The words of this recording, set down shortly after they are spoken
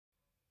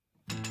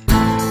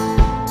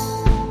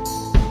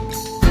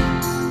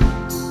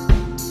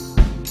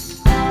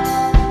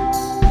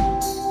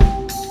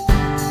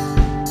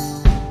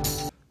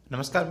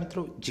नमस्कार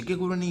मित्रों,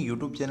 GkGuruની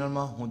YouTube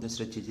ચેનલમાં હું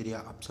દશરથ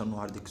ચીજરિયા આપ સૌનું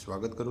હાર્દિક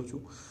સ્વાગત કરું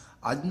છું।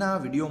 આજના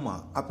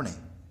વિડીયોમાં આપણે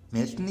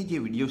મેથ્સની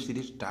જે વિડીયો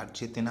સિરીઝ સ્ટાર્ટ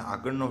છે તેના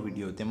આગળનો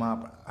વિડીયો,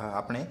 તેમાં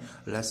આપણે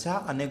લસા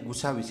અને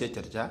ગુસા વિશે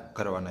ચર્ચા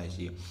કરવાના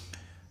છીએ।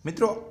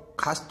 મિત્રો,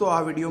 ખાસ તો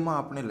આ વિડીયોમાં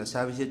આપણે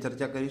લસા વિશે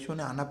ચર્ચા કરીશું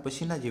અને આના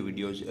પછીનો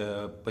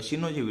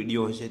જે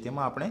વિડીયો હશે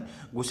તેમાં આપણે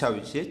ગુસા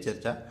વિશે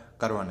ચર્ચા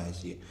કરવાના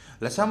છીએ।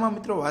 લસામાં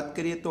મિત્રો વાત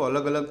કરીએ તો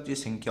અલગ અલગ જે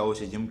સંખ્યાઓ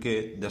છે, જેમ કે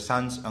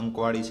દશાંશ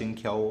અંકવાળી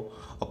સંખ્યાઓ,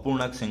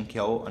 અપૂર્ણાંક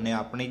સંખ્યાઓ અને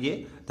આપણી જે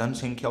ધન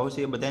સંખ્યાઓ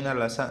છે, એ બધાના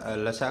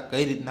લસા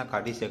કઈ રીતના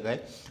કાઢી શકાય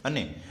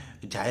અને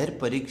જાહેર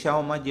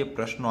પરીક્ષાઓમાં જે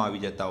પ્રશ્નો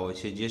આવી જતા હોય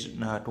છે, જે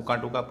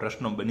ટૂંકા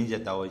પ્રશ્નો બની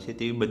જતા હોય છે,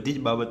 તેવી બધી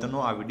જ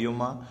બાબતોનો આ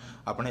વિડીયોમાં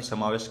આપણે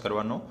સમાવેશ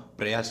કરવાનો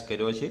પ્રયાસ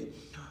કર્યો છે।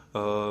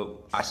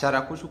 આશા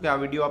રાખું છું કે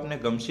આ વિડીયો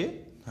આપને ગમશે।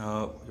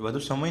 વધુ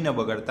સમય ન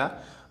બગાડતા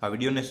આ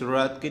વિડીયોને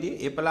શરૂઆત કરીએ।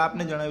 એ પહેલાં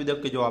આપને જણાવી દઉં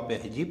કે જો આપે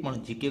હજી પણ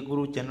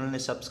GkGuru ચેનલને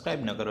સબસ્ક્રાઇબ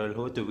ન કરેલ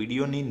હોય તો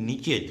વિડીયોની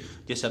નીચે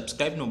જે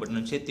સબસ્ક્રાઇબનું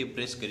બટન છે તે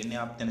પ્રેસ કરીને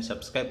આપ તેને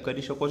સબસ્ક્રાઇબ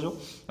કરી શકો છો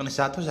અને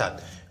સાથોસાથ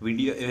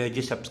વિડીયો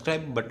જે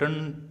સબસ્ક્રાઇબ બટન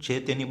છે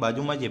તેની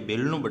બાજુમાં જે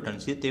બેલનું બટન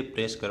છે તે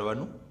પ્રેસ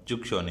કરવાનું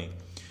ચૂકશો નહીં।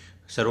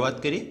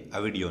 શરૂઆત કરીએ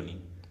આ વિડીયોની।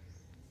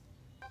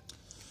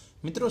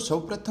 મિત્રો,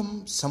 સૌપ્રથમ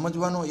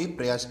સમજવાનો એ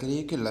પ્રયાસ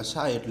કરીએ કે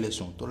લસા એટલે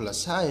શું। તો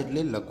લસા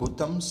એટલે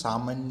લઘુત્તમ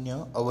સામાન્ય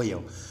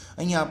અવયવ।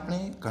 અહીંયા આપણે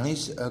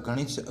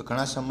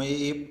ઘણા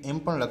સમયે એમ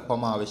પણ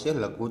લખવામાં આવે છે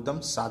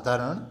લઘુત્તમ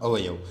સાધારણ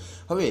અવયવ।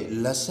 હવે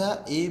લસા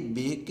એ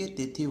બે કે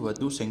તેથી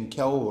વધુ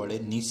સંખ્યાઓ વડે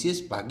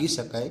નિશેષ ભાગી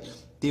શકાય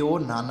તેવો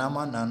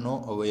નાનામાં નાનો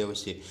અવયવ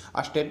છે।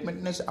 આ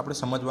સ્ટેટમેન્ટને આપણે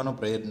સમજવાનો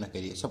પ્રયત્ન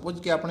કરીએ। સપોઝ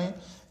કે આપણે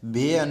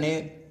 2 અને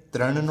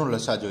 3નો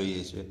લસા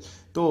જોઈએ છે,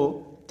 તો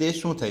તે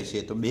શું થાય છે?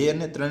 તો 2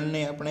 અને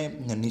 3ને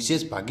આપણે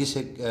નિશેષ ભાગી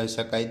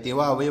શકાય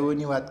તેવા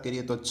અવયવોની વાત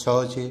કરીએ તો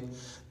 6 છે,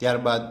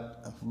 ત્યારબાદ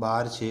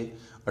 12 છે,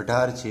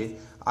 18 છે।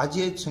 આ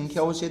જે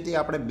સંખ્યાઓ છે તે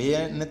આપણે 2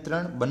 અને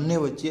 3 બંને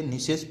વચ્ચે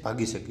નિશેષ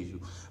ભાગી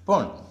શકીશું,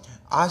 પણ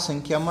આ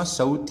સંખ્યામાં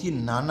સૌથી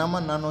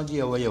નાનામાં નાનો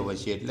જે અવયવ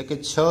હશે એટલે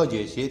કે 6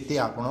 જે છે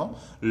તે આપણો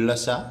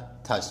લસા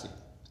થશે।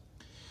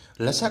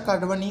 લસા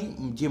કાઢવાની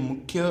જે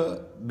મુખ્ય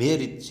 2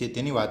 રીત છે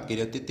તેની વાત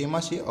કરીએ તો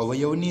તેમાં છે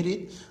અવયવની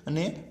રીત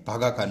અને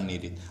ભાગાકારની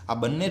રીત। આ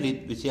બંને રીત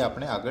વિશે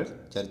આપણે આગળ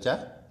ચર્ચા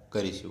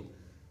કરીશું।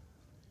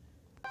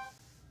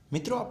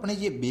 મિત્રો, આપણે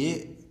જે 2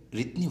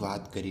 રીતની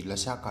વાત કરી,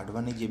 લસા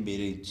કાઢવાની જે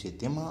 2 રીત છે,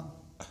 તેમાં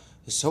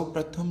સૌ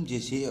પ્રથમ જે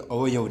છે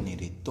અવયવની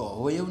રીત। તો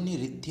અવયવની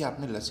રીતથી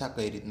આપણે લસા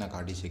કઈ રીતના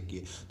કાઢી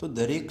શકીએ? તો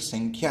દરેક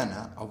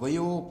સંખ્યાના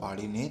અવયવો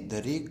પાડીને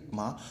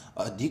દરેકમાં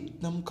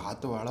અધિકતમ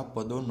ઘાતવાળા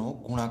પદોનો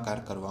ગુણાકાર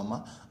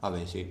કરવામાં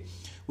આવે છે।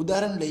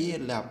 ઉદાહરણ લઈએ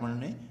એટલે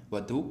આપણને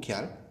વધુ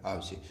ખ્યાલ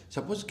આવશે।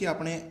 સપોઝ કે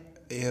આપણે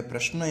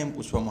પ્રશ્ન એમ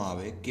પૂછવામાં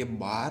આવે કે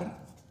 12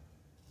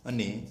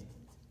 અને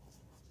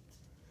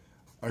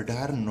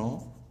 18નો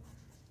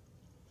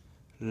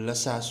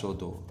લસા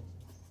શોધો,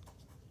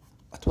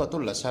 અથવા તો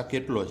લસા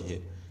કેટલો છે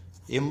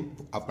એમ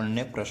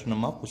આપણને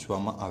પ્રશ્નમાં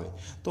પૂછવામાં આવે,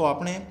 તો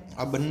આપણે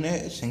આ બંને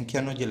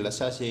સંખ્યાનો જે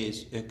લસા છે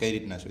એ કઈ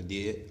રીતના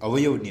શોધીએ?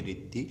 અવયવની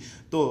રીતથી।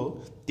 તો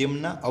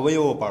તેમના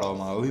અવયવો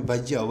પાડવામાં આવે,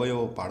 અવિભાજ્ય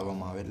અવયવો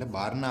પાડવામાં આવે। એટલે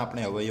 12ના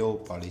આપણે અવયવો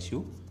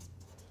પાડીશું।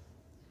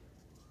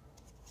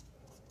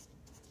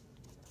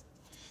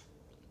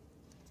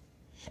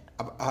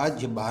 આ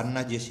જે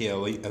 12ના જે છે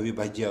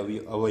અવિભાજ્ય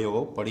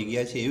અવયવો પડી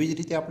ગયા છે, એવી જ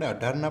રીતે આપણે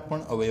 18ના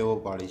પણ અવયવો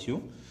પાડીશું,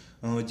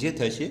 જે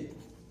થશે।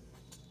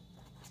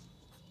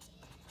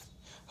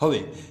 હવે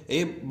એ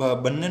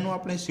બંનેનું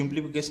આપણે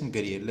સિમ્પ્લિફિકેશન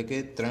કરીએ એટલે કે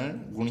 3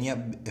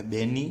 ગુણ્યા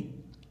 2ની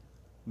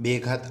 2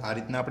 ઘાત આ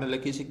રીતના આપણે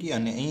લખી શકીએ,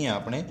 અને અહીંયા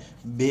આપણે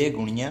 2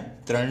 ગુણ્યા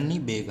 3ની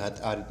 2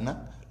 ઘાત આ રીતના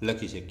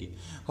લખી શકીએ।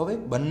 હવે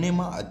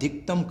બંનેમાં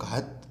અધિકતમ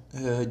ઘાત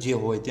જે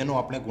હોય તેનો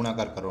આપણે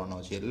ગુણાકાર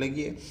કરવાનો છે, એટલે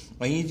કે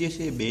અહીં જે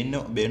છે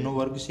 2નો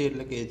વર્ગ છે,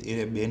 એટલે કે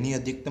 2ની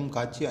અધિકતમ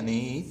ઘાત છે, અને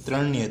અહીં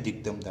 3ની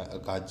અધિકતમ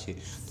ઘાત છે,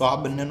 તો આ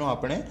બંનેનો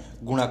આપણે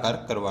ગુણાકાર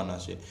કરવાના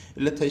છે।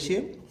 એટલે થશે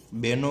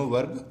 2નો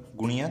વર્ગ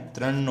ગુણ્યા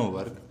 3નો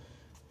વર્ગ,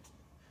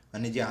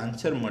 અને જે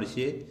આન્સર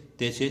મળશે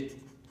તે છે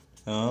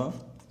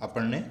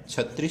આપણને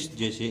 36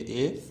 જે છે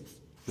એ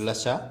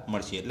લસા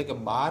મળશે। એટલે કે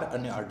 12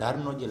 અને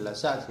 18નો જે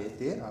લસા છે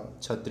તે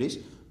 36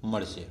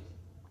 મળશે।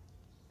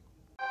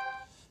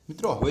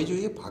 મિત્રો, હવે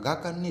જોઈએ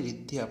ભાગાકારની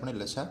રીતથી આપણે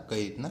લસા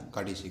કઈ રીતના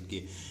કાઢી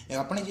શકીએ।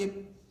 આપણે જે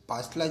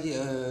પાછલા જે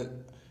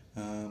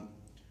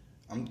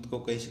આમ તો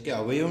કહી શકીએ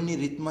અવયવની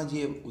રીતમાં જે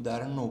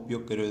ઉદાહરણનો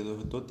ઉપયોગ કર્યો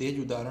હતો, તે જ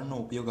ઉદાહરણનો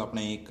ઉપયોગ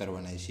આપણે અહીં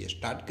કરવાના છીએ।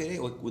 સ્ટાર્ટ કરીએ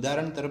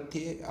ઉદાહરણ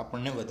તરફથી,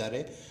 આપણને વધારે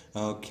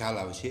ખ્યાલ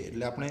આવશે।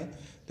 એટલે આપણે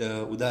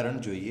ઉદાહરણ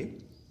જોઈએ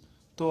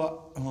તો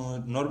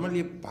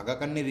નોર્મલી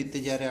ભાગાકારની રીતે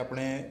જ્યારે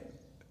આપણે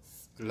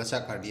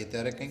લસા કાઢીએ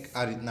ત્યારે કંઈક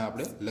આ રીતના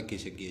આપણે લખી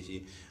શકીએ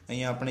છીએ।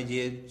 અહીંયા આપણે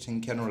જે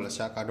સંખ્યાનો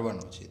લસા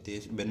કાઢવાનો છે તે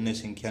બંને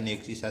સંખ્યાને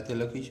એકની સાથે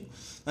લખીશું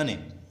અને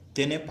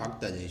તેને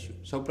ભાગતા જઈશું।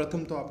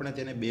 સૌપ્રથમ તો આપણે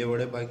તેને 2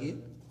 વડે ભાગીએ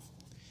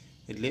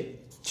એટલે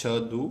 6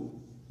 દુ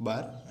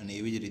 12, અને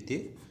એવી જ રીતે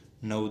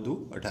 9 દુ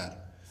 18।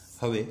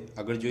 હવે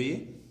આગળ જોઈએ,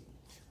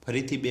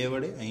 ફરીથી 2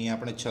 વડે, અહીં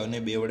આપણે 6ને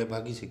 2 વડે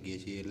ભાગી શકીએ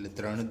છીએ એટલે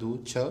 3 દુ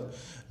 6,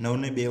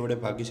 9ને 2 વડે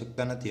ભાગી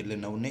શકતા નથી એટલે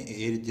 9ને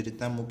એ જ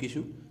રીતના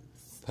મૂકીશું।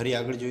 ફરી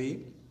આગળ જોઈએ,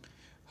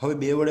 હવે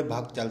 2 વડે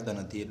ભાગ ચાલતા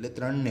નથી એટલે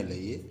 3ને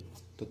લઈએ,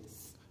 તો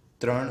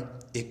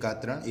 3 એકા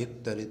 3 1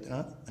 તરી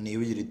 3 અને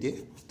એવી જ રીતે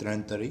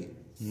 3 તરી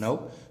 9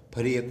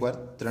 ફરી એકવાર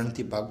 3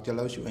 થી ભાગ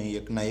ચલાવશું અહીં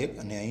 1 ના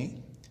 1 અને અહીં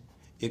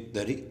 1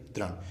 તરી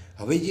 3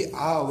 હવે જે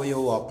આ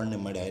અવયવો આપણને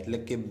મળ્યા એટલે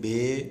કે 2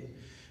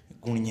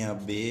 ગુણ્યા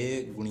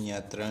 2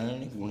 ગુણ્યા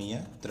 3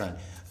 ગુણ્યા 3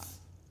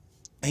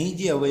 અહીં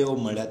જે અવયવો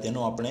મળ્યા તેનો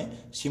આપણે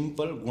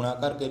સિમ્પલ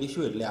ગુણાકાર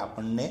કરીશું એટલે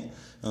આપણને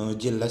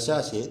જે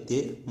લસા છે તે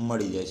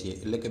મળી જશે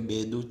એટલે કે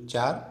 2 દુ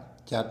 4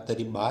 4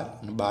 તરી 12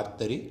 અને 12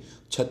 તરી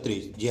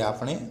 36 જે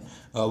આપણે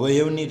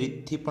અવયવની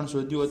રીતથી પણ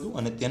શોધ્યું હતું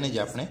અને તેને જ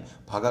આપણે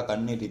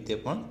ભાગાકારની રીતે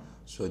પણ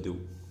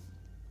શોધ્યું.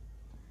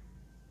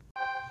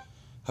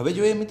 હવે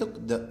જોઈએ મિત્રો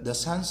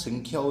દશાંશ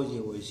સંખ્યાઓ જે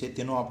હોય છે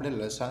તેનો આપણે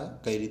લસા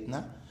કઈ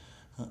રીતના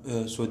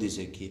શોધી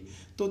શકીએ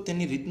તો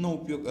તેની રીતનો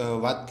ઉપયોગ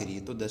વાત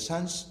કરીએ તો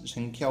દશાંશ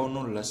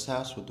સંખ્યાઓનો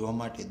લસા શોધવા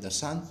માટે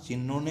દશાંશ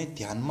ચિહ્નોને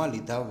ધ્યાનમાં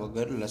લીધા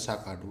વગર લસા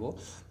કાઢવો.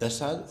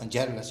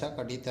 જ્યારે લસા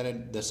કાઢીએ ત્યારે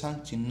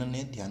દશાંશ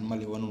ચિહ્નને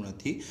ધ્યાનમાં લેવાનું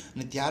નથી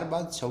અને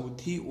ત્યારબાદ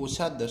સૌથી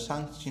ઓછા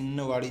દશાંશ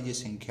ચિહ્નવાળી જે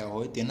સંખ્યા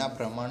હોય તેના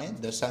પ્રમાણે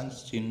દશાંશ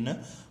ચિહ્ન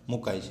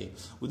મુકાય છે.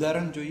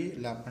 ઉદાહરણ જોઈએ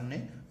એટલે આપણને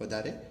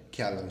વધારે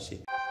ખ્યાલ આવશે.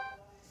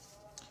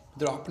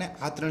 મિત્રો આપણે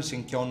આ 3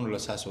 સંખ્યાઓનો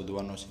લસા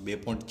શોધવાનો છે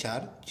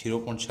 2.4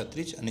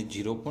 0.36 અને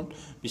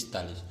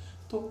 0.45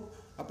 તો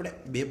આપણે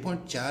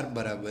 2.4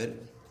 બરાબર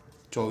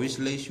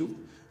 24 લઈશું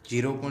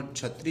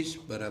 0.36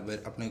 બરાબર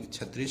આપણે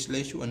 36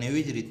 લઈશું અને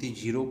એવી જ રીતે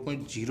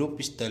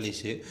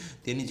 0.045 છે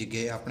તેની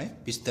જગ્યાએ આપણે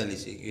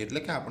 45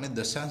 એટલે કે આપણે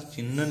દશાંશ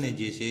ચિહ્નને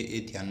જે છે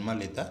એ ધ્યાનમાં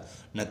લેતા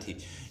નથી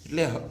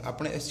એટલે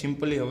આપણે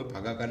સિમ્પલી હવે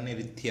ભાગાકારની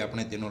રીતથી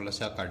આપણે તેનો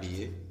લસા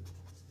કાઢીએ.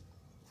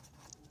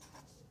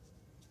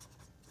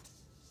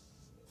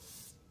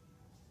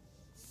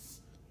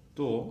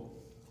 તો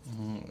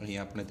અહીં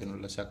આપણે તેનો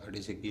લસા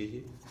કાઢી શકીએ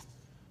છીએ.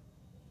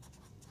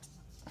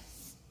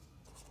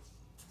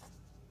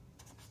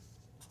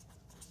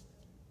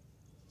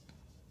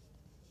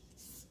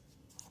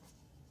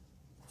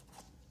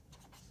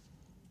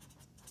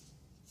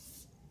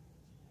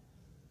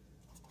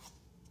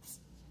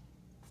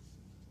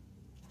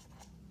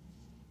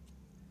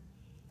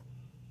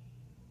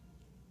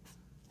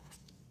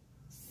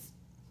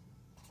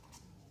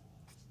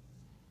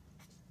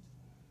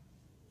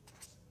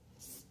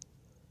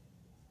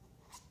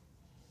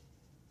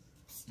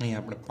 અહીં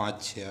આપણે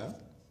 5 છે આ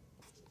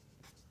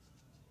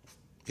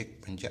 1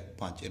 5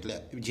 5 એટલે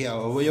જે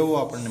અવયવો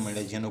આપણને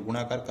મળે જેનો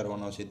ગુણાકાર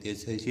કરવાનો છે તે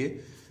છે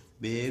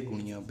 2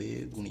 ગુણ્યા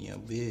 2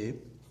 ગુણ્યા 2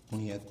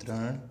 ગુણ્યા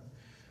 3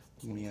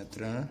 ગુણ્યા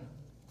 3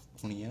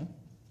 ગુણ્યા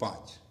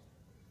 5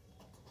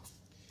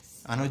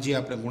 આનો જે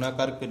આપણે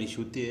ગુણાકાર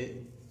કરીશું તે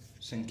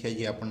સંખ્યા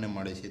જે આપણને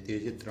મળે છે તે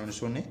છે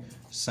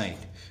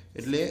 360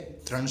 એટલે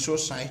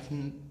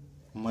 360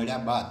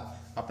 મળ્યા બાદ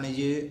આપણે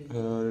જે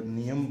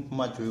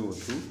નિયમમાં જોયું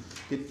હતું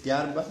કે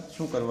ત્યારબાદ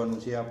શું કરવાનું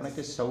છે આપણે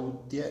કે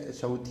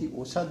સૌથી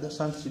ઓછા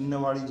દશાંશ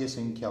ચિહ્નવાળી જે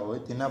સંખ્યા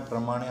હોય તેના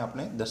પ્રમાણે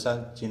આપણે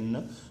દશાંશ ચિહ્ન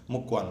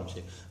મૂકવાનું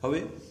છે. હવે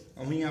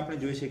અહીં આપણે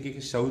જોઈ શકીએ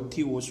કે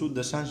સૌથી ઓછું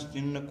દશાંશ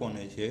ચિહ્ન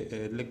કોને છે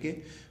એટલે કે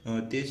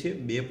તે છે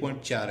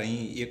 2.4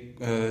 અહીં એક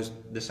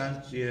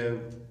દશાંશ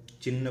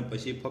ચિહ્ન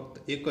પછી ફક્ત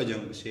એક જ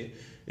અંક છે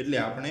એટલે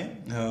આપણે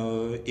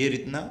એ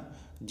રીતના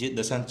જે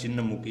દશાંશ ચિહ્ન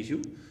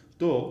મૂકીશું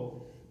તો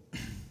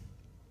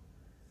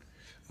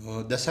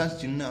દશાંશ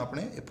ચિહ્ન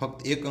આપણે ફક્ત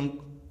એક અંક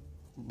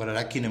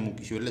રાખીને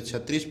મૂકીશું એટલે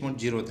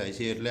 36.0 થાય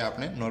છે એટલે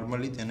આપણે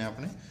નોર્મલી તેને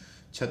આપણે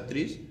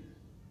 36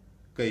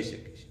 કહી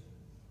શકીશું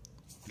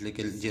એટલે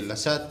કે જે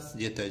લસા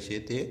જે થાય છે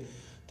તે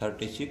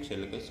 36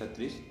 એટલે કે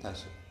 36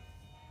 થશે.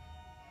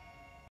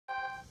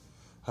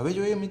 હવે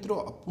જોઈએ મિત્રો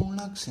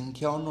અપૂર્ણાંક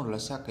સંખ્યાઓનો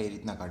લસા કઈ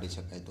રીતના કાઢી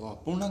શકાય તો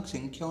અપૂર્ણાંક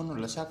સંખ્યાઓનો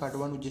લસા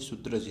કાઢવાનું જે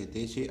સૂત્ર છે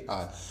તે છે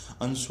આ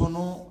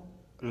અંશોનો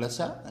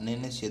લસા અને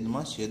એને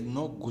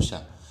છેદનો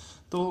ગુસા.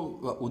 તો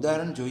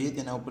ઉદાહરણ જોઈએ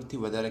તેના ઉપરથી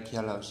વધારે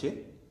ખ્યાલ આવશે.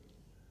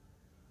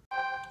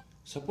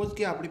 સપોઝ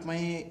કે આપણી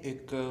પાસે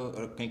એક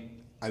કંઈક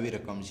આવી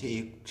રકમ છે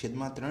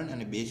 1/3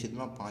 અને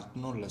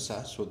 2/5 નો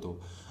લસા શોધો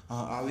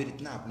આવી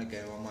રીતના આપણે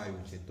કહેવામાં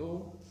આવ્યું છે. તો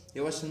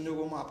એવા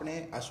સંજોગોમાં આપણે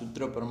આ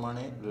સૂત્ર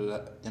પ્રમાણે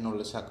તેનો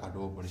લસા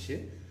કાઢવો પડશે.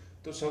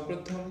 તો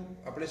સૌપ્રથમ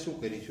આપણે શું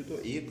કરીશું તો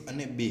 1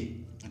 અને 2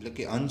 એટલે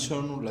કે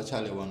અંશનો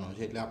લસા લેવાનો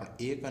છે એટલે આપણે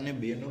 1 અને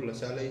 2 નો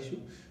લસા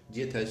લઈશું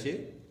જે થશે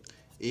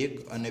 1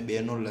 અને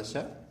 2 નો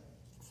લસા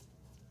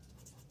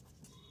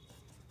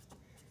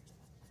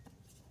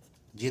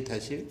જે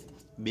થશે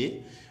 2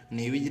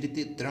 અને એવી જ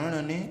રીતે 3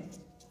 અને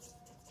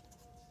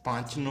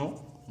 5 નો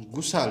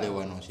ગુસા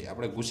લેવાનો છે.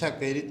 આપણે ગુસા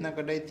કઈ રીતના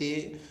કઢાય તે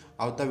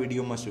આવતા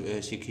વિડીયોમાં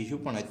શીખીશું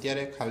પણ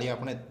અત્યારે ખાલી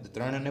આપણે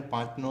 3 અને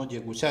 5 નો જે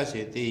ગુસા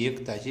છે તે એક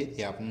થશે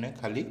તે આપણને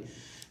ખાલી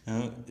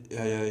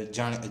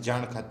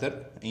જાણ ખાતર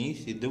અહીં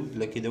સીધું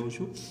લખી દઉં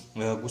છું.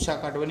 ગુસા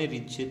કાઢવાની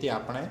રીત છે તે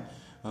આપણે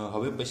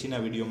હવે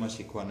પછીના વિડીયોમાં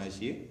શીખવાના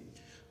છીએ.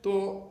 તો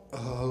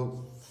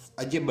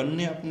આજે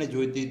બંને આપણને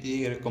જોઈતી તે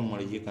રકમ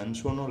મળી છે કે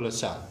અંશોનો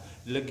લસા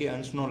એટલે કે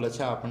અંશનો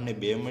લસા આપણને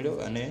 2 મળ્યો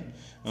અને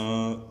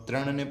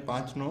 3 અને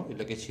 5 નો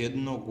એટલે કે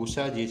છેદનો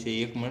ગુસા જે છે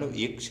 1 મળ્યો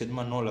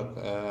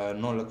 1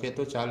 નો લખે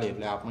તો ચાલે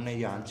એટલે આપણને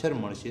જે આન્સર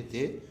મળશે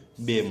તે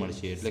 2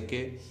 મળશે એટલે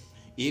કે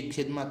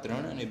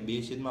 1/3 અને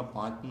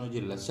 2/5 નો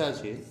જે લસા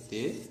છે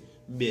તે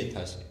 2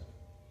 થશે.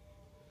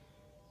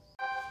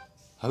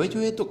 હવે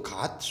જોઈએ તો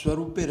ઘાત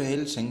સ્વરૂપે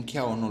રહેલ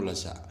સંખ્યાઓનો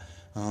લસા.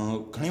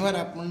 ઘણીવાર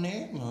આપણને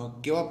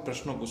કેવા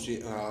પ્રશ્નો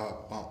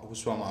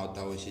પૂછવામાં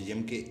આવતા હોય છે,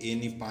 જેમ કે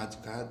એની 5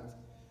 ઘાત,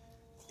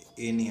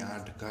 એની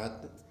 8 ઘાત,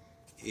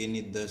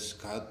 એની 10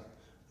 ઘાત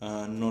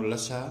નો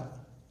લસા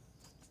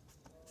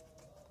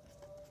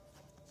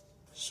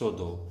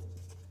શોધો.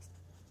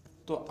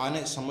 તો આને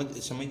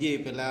સમજીએ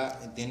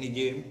પહેલાં તેની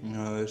જે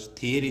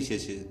થિયરી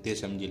છે તે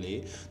સમજી લઈએ.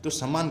 તો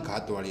સમાન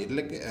ઘાતવાળી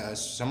એટલે કે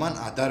સમાન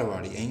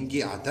આધારવાળી, અહીં જે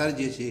આધાર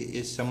જે છે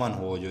એ સમાન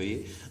હોવો જોઈએ.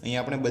 અહીં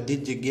આપણે બધી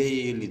જ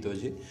જગ્યાએ એ લીધો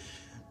છે.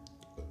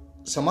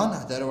 સમાન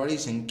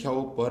આધારવાળી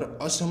સંખ્યાઓ પર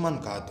અસમાન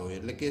ઘાત હોય,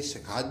 એટલે કે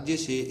ઘાત જે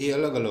છે એ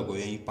અલગ અલગ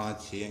હોય. અહીં 5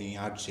 છે, અહીં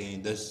 8 છે,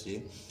 અહીં 10 છે.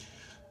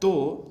 તો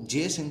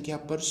જે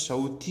સંખ્યા પર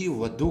સૌથી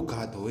વધુ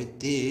ઘાત હોય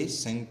તે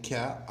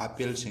સંખ્યા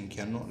આપેલ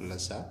સંખ્યાનો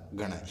લસા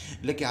ગણાય.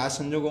 એટલે કે આ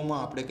સંજોગોમાં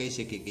આપણે કહી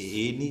શકીએ કે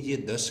એની જે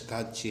 10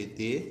 ઘાત છે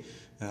તે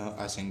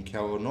આ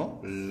સંખ્યાઓનો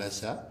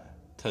લસા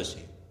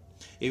થશે.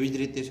 એવી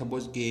જ રીતે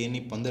સપોઝ કે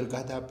એની 15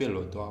 ઘાત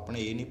આપેલો, તો આપણે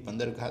એની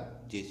 15 ઘાત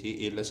જે છે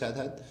એ લસા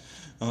થાત,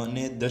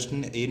 અને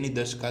એની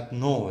 10 ઘાત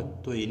ન હોત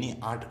તો એની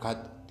 8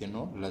 ઘાત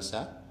તેનો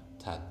લસા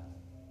થાત.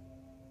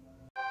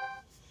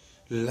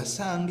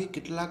 લસા અંગે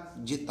કેટલાક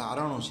જે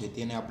તારણો છે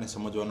તેને આપણે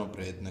સમજવાનો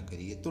પ્રયત્ન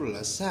કરીએ. તો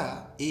લસા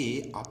એ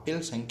આપેલ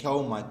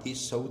સંખ્યાઓમાંથી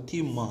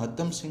સૌથી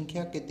મહત્તમ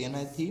સંખ્યા કે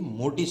તેનાથી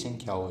મોટી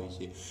સંખ્યા હોય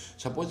છે.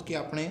 સપોઝ કે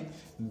આપણે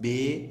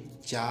 2,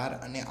 4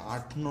 અને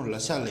 8નો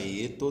લસા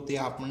લઈએ તો તે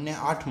આપણને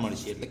 8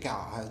 મળશે. એટલે કે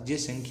આ જે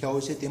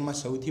સંખ્યાઓ છે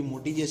તેમાં સૌથી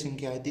મોટી જે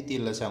સંખ્યા હતી તે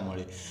લસા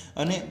મળે.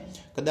 અને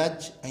કદાચ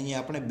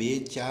અહીંયા આપણે 2,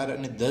 4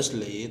 અને 10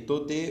 લઈએ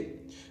તો તે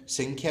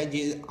સંખ્યા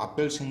જે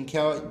આપેલ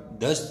સંખ્યા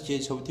 10 જે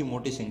સૌથી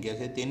મોટી સંખ્યા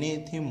છે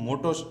તેનેથી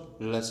મોટો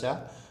લસા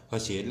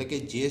હશે. એટલે કે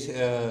જે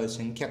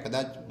સંખ્યા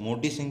કદાચ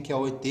મોટી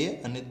સંખ્યા હોય તે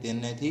અને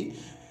તેનાથી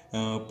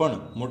પણ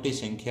મોટી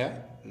સંખ્યા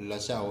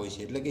લસા હોય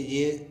છે. એટલે કે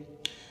જે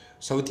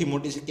સૌથી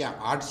મોટી સંખ્યા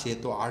 8 છે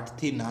તો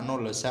 8થી નાનો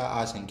લસા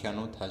આ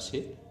સંખ્યાનો થશે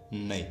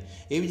નહીં.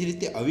 એવી જ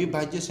રીતે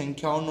અવિભાજ્ય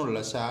સંખ્યાઓનો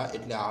લસા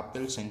એટલે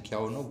આપેલ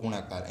સંખ્યાઓનો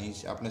ગુણાકાર. અહીં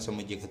આપણે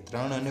સમજીએ કે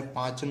 3 અને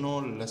 5નો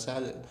લસા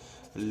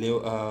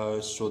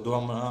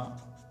શોધવામાં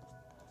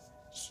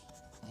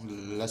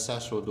લસા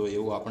શોધો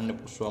એવું આપણને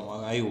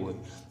પૂછવામાં આવ્યું હોય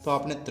તો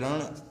આપણે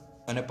 3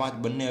 અને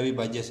 5 બંને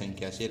અવિભાજ્ય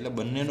સંખ્યા છે એટલે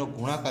બંનેનો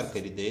ગુણાકાર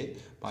કરી દઈએ.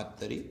 5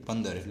 તરી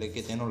 15 એટલે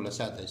કે તેનો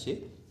લસા થશે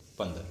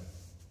 15.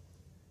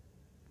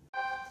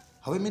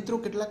 હવે મિત્રો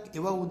કેટલાક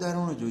એવા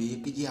ઉદાહરણો જોઈએ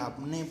કે જે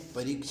આપણે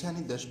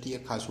પરીક્ષાની દ્રષ્ટિએ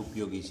ખાસ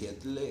ઉપયોગી છે.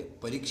 એટલે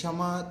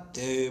પરીક્ષામાં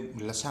તે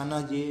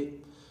લસાના જે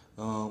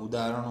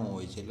ઉદાહરણો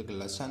હોય છે, એટલે કે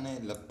લસાને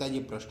લગતા જે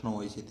પ્રશ્નો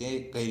હોય છે તે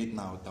કઈ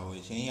રીતના આવતા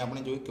હોય છે. અહીં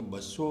આપણે જોયું કે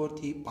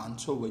 200થી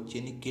 500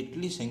 વચ્ચેની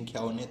કેટલી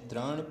સંખ્યાઓને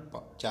 3,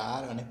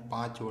 4 અને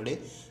 5 વડે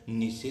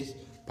નિશેષ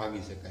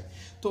ભાગી શકાય.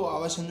 તો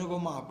આવા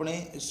સંજોગોમાં આપણે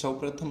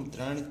સૌપ્રથમ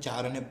 3,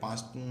 4 અને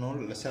 5નો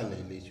લસા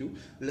લઈ લઈશું.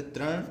 એટલે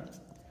 3,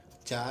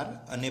 4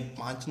 અને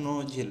 5નો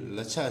જે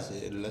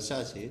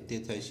લસા છે તે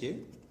થશે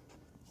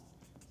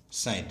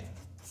 60.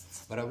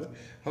 બરાબર.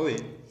 હવે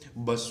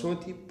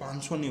 200થી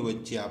 500ની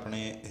વચ્ચે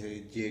આપણે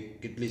જે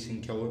કેટલી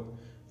સંખ્યાઓ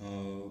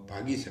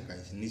ભાગી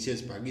શકાય છે,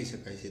 નિશેષ ભાગી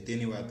શકાય છે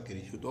તેની વાત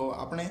કરીશું. તો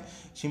આપણે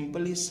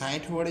સિમ્પલી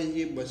 60 વડે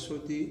જે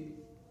 200થી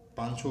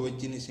 500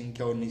 વચ્ચેની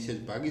સંખ્યાઓ નિશેષ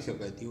ભાગી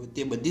શકાતી હોય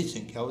તે બધી જ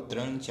સંખ્યાઓ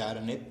 3, 4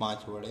 અને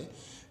 5 વડે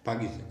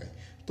ભાગી શકાય.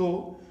 તો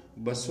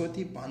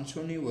 200થી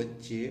 500ની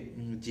વચ્ચે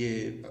જે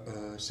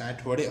 60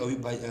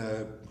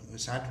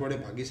 વડે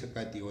ભાગી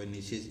શકાતી હોય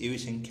નિશેષ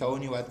એવી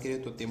સંખ્યાઓની વાત કરીએ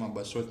તો તેમાં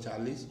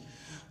 240,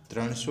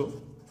 300,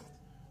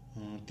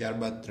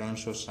 ત્યારબાદ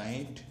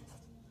 360,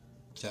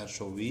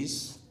 420,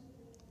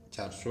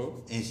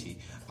 480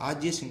 આ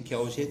જે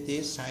સંખ્યાઓ છે તે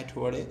 60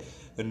 વડે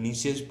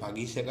નિશેષ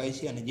ભાગી શકાય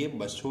છે અને જે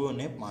 200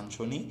 અને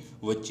 500ની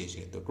વચ્ચે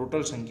છે. તો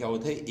ટોટલ સંખ્યાઓ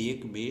થઈ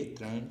 1, 2,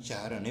 3,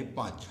 4 અને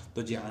 5. તો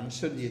જે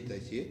આન્સર જે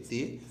થશે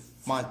તે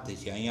 5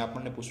 થશે. અહીં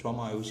આપણને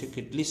પૂછવામાં આવ્યું છે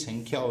કેટલી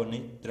સંખ્યાઓને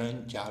 3,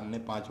 4 અને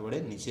 5 વડે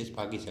નિશેષ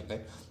ભાગી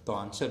શકાય, તો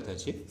આન્સર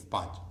થશે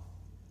 5.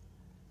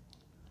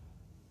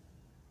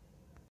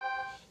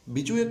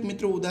 બીજું એક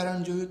મિત્રો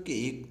ઉદાહરણ જોયું કે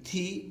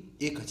 1થી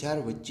 1000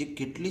 વચ્ચે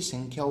કેટલી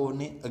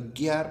સંખ્યાઓને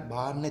 11,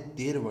 12 ને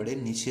 13 વડે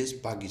નિશેષ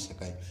ભાગી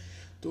શકાય.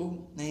 તો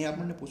અહીં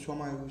આપણને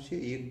પૂછવામાં આવ્યું છે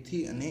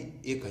 1થી અને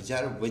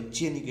 1000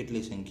 વચ્ચેની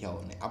કેટલી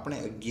સંખ્યાઓને આપણે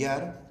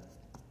 11,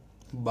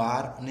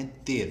 12 અને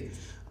 13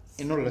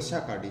 એનો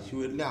લસા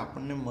કાઢીશું. એટલે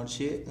આપણને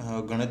મળશે,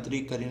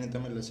 ગણતરી કરીને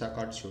તમે લસા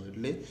કાઢશો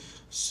એટલે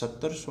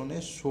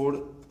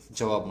 1716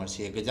 જવાબ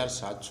મળશે,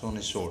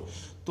 1716.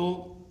 તો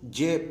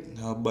જે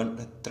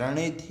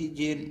ત્રણેયથી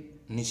જે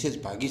નિશેષ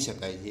ભાગી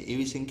શકાય છે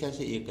એવી સંખ્યા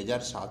છે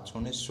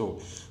 1716.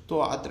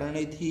 તો આ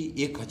ત્રણેયથી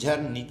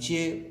 1000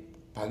 નીચે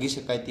ભાગી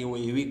શકાય તેવો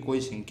એવી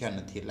કોઈ સંખ્યા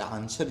નથી. એટલે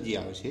આન્સર જે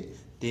આવશે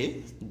તે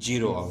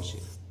 0 આવશે.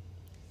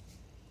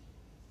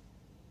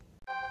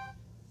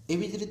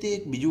 એવી જ રીતે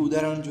એક બીજું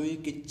ઉદાહરણ જોઈએ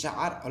કે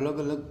 4 અલગ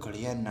અલગ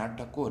ઘડિયાળના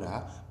ટકોરા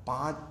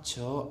 5,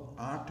 6,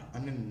 8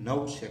 અને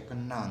 9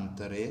 સેકન્ડના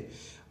અંતરે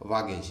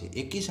વાગે છે.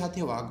 એકી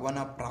સાથે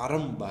વાગવાના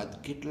પ્રારંભ બાદ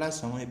કેટલા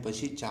સમય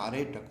પછી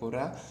ચારેય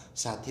ટકોરા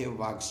સાથે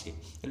વાગશે.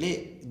 એટલે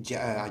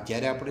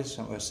જ્યારે આપણે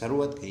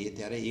શરૂઆત કરીએ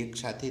ત્યારે એક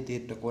સાથે તે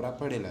ટકોરા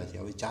પડેલા છે.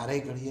 હવે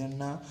ચારેય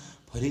ઘડિયાળના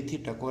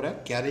ફરીથી ટકોરા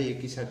ક્યારે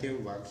એકી સાથે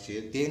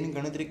વાગશે તેની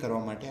ગણતરી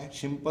કરવા માટે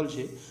સિમ્પલ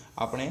છે.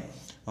 આપણે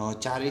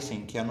ચારેય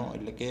સંખ્યાનો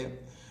એટલે કે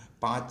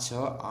 5,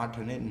 6,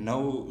 8 અને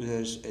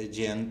 9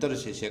 જે અંતર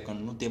છે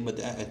સેકન્ડનું તે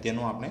બધા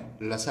તેનો આપણે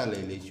લસા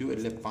લઈ લઈશું.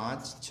 એટલે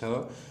 5,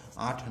 6,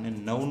 8 અને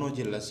 9નો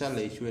જે લસા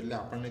લઈશું એટલે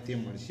આપણને તે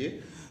મળશે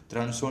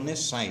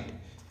 360.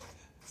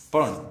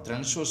 પણ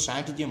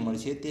 360 જે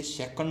મળશે તે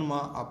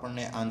સેકન્ડમાં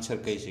આપણને આન્સર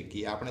કહી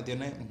શકીએ. આપણે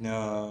તેને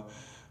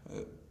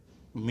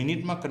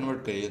મિનિટમાં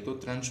કન્વર્ટ કરીએ તો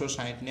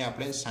 360ને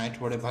આપણે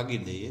 60 વડે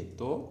ભાગી દઈએ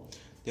તો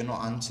તેનો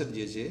આન્સર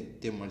જે છે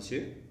તે મળશે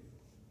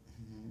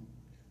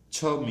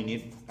 6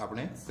 મિનિટ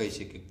આપણે કહી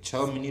શકીએ.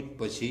 6 મિનિટ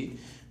પછી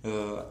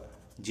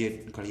જે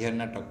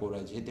ઘડિયાળના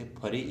ટકોરા છે તે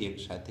ફરી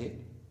એકસાથે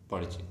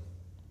પડશે.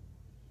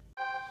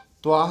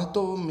 તો આ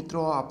હતો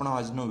મિત્રો આપણો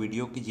આજનો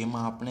વિડીયો કે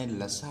જેમાં આપણે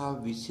લસા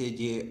વિશે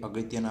જે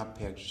અગત્યના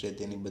ફેક્ટ્સ છે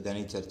તેની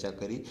બધાની ચર્ચા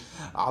કરી.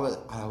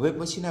 હવે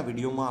પછીના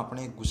વિડીયોમાં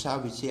આપણે ગુસા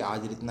વિશે આ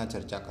જ રીતના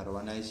ચર્ચા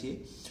કરવાના છીએ.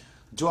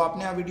 જો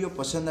આપને આ વિડીયો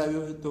પસંદ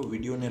આવ્યો હોય તો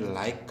વિડીયોને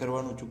લાઇક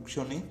કરવાનું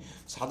ચૂકશો નહીં.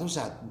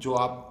 સાથોસાથ જો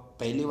આપ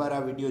પહેલી વાર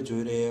આ વિડીયો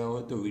જોઈ રહ્યા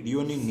હોય તો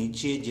વિડીયોની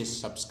નીચે જે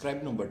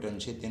સબસ્ક્રાઇબનું બટન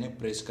છે તેને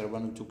પ્રેસ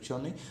કરવાનું ચૂકશો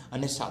નહીં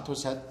અને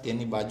સાથોસાથ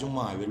તેની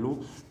બાજુમાં આવેલું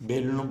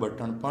બેલનું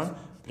બટન પણ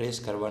પ્રેસ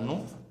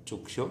કરવાનું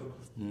ચૂકશો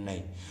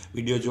નહીં.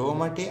 વિડીયો જોવા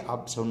માટે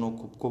આપ સૌનો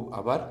ખૂબ ખૂબ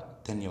આભાર.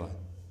 ધન્યવાદ.